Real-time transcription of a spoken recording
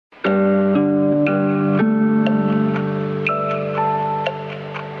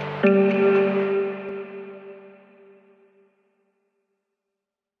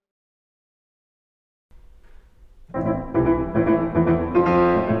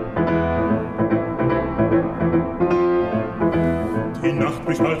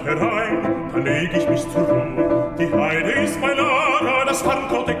fällt herein, dann leg ich mich zur Ruhe. Die Heide ist mein Lager, das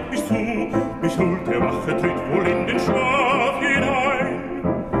Farnkraut deckt mich zu. Mich holt der Wache, tritt wohl in den Schlaf hinein.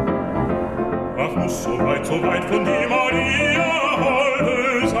 Ach, muss so weit von dir, Maria,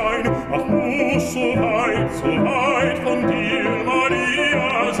 holde sein. Ach, muss so weit von dir,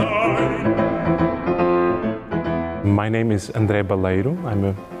 Maria, sein. My name is Baleiro. I'm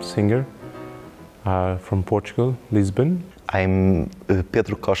a singer from Portugal, Lisbon. I'm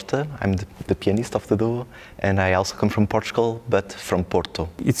Pedro Costa. I'm the pianist of the duo, and I also come from Portugal, but from Porto.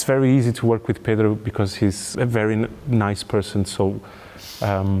 It's very easy to work with Pedro because he's a very nice person, so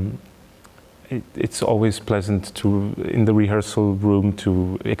it's always pleasant to, in the rehearsal room,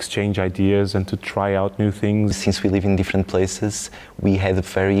 to exchange ideas and to try out new things. Since we live in different places, we had a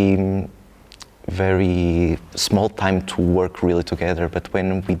very small time to work really together, but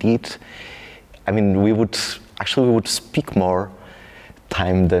when we did, I mean, we would speak more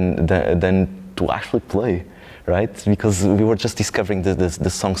time than to actually play, right? Because we were just discovering the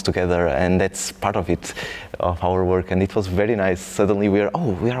songs together, and that's part of it, of our work, and it was very nice. Suddenly we are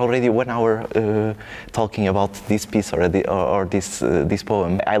already 1 hour talking about this piece or this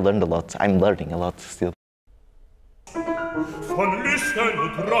poem. I learned a lot. I'm learning a lot still. Von Lüstern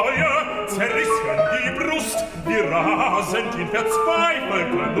und Reue zerrissen die Brust, wir rasend in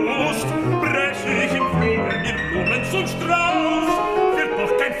verzweifelter Lust, brech ich im Fluge mit Blumen zum Strauß, wird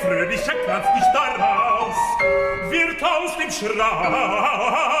doch kein fröhlicher Glanz nicht daraus, wird aus dem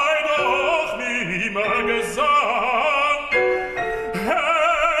Schrei doch nimmer Gesang.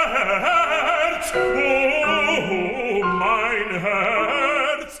 Herz, oh mein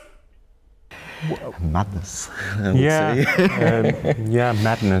Herz. Madness, I would Yeah, say. yeah,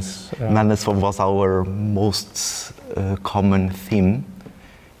 madness. Madness was our most common theme.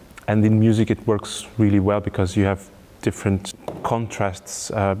 And in music it works really well because you have different contrasts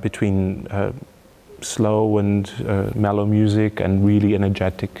between slow and mellow music and really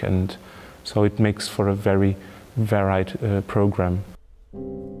energetic, and so it makes for a very varied program.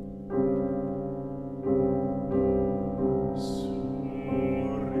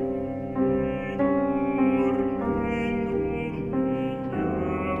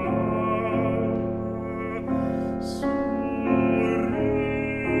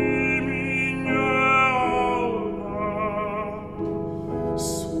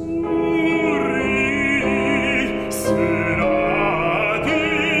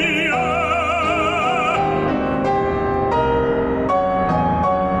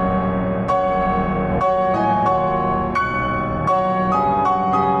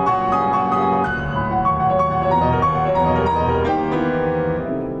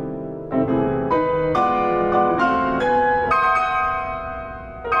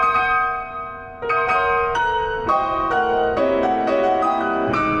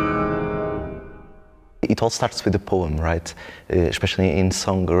 It all starts with the poem, right? Especially in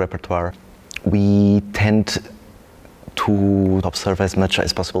song repertoire. We tend to observe as much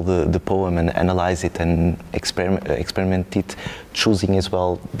as possible the poem and analyze it and experiment it, choosing as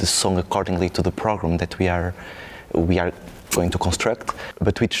well the song accordingly to the program that we are going to construct.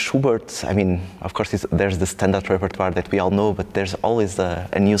 But with Schubert, I mean, of course, there's the standard repertoire that we all know, but there's always a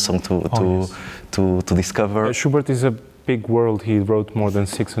new song to discover. Schubert is a big world. He wrote more than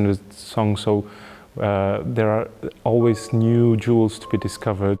 600 songs, so there are always new jewels to be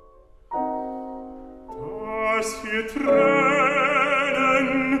discovered. Dass wir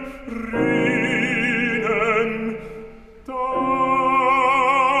Tränen rinnen, dadurch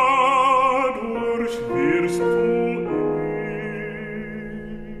wirst du enden.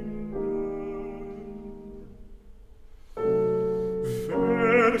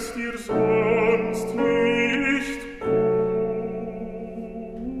 Wär's dir sonst nicht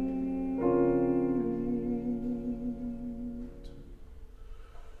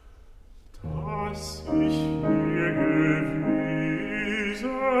dass ich hier gewesen,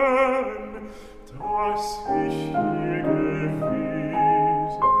 dass ich hier gewesen.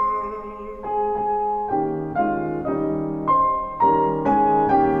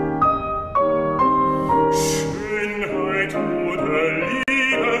 Schönheit oder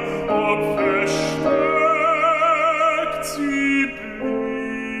Liebe, ob versteckt sie bliebe.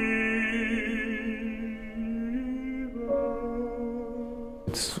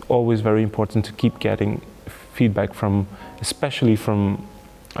 It's always very important to keep getting feedback from, especially from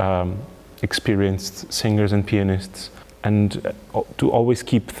experienced singers and pianists, and to always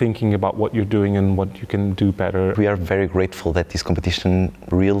keep thinking about what you're doing and what you can do better. We are very grateful that this competition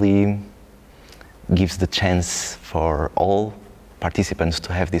really gives the chance for all participants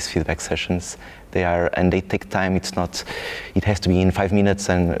to have these feedback sessions. And they take time. It's not, it has to be in 5 minutes,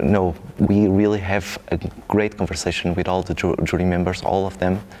 and no, we really have a great conversation with all the jury members, all of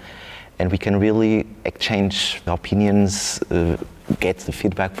them, and we can really exchange the opinions, get the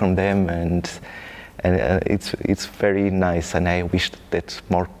feedback from them, and it's very nice, and I wish that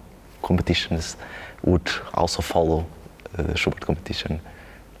more competitions would also follow Schubert competition.